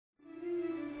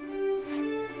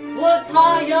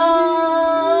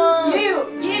Higher! You,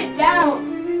 get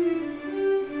down!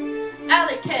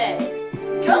 Allocate.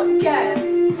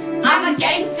 I'm a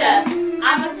gangster,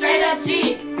 I'm a straight up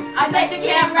G. I bet you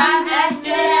can't rhyme as good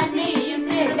as me. You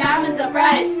see the diamonds are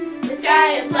bright, the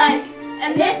sky is light,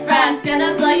 and this rhyme's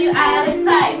gonna blow you out of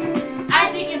sight.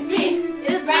 As you can see,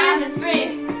 this rhyme is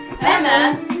free. Hey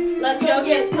man, let's go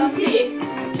get some tea.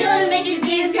 Chillin' making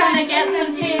D's, trying to get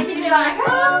some cheese. You'd be like,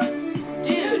 oh,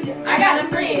 dude, I gotta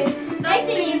freeze. Next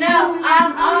thing you know,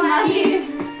 I'm on my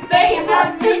knees, begging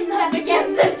my face up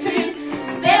against the trees.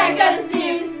 Then I gotta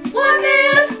sneeze. One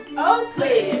man, oh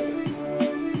please.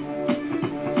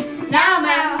 Now I'm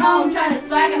at home trying to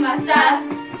swag in my style.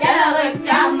 Then I look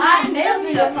down, my nails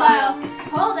need a file.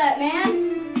 Hold that, man.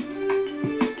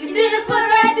 You see this one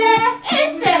right there?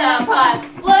 It's in a pot.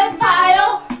 Wood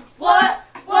pile. What?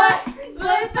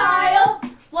 Wood pile.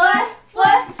 What?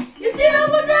 You see that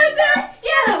one right there?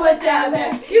 Yeah, that one down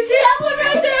there. You see that one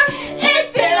right there?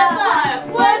 It's in a pile.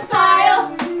 Wood pile.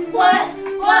 What?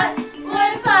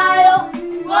 Wood pile.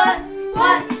 What?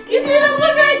 You see that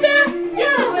one right there?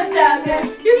 Yeah, that one down there.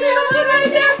 You see that one right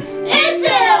there?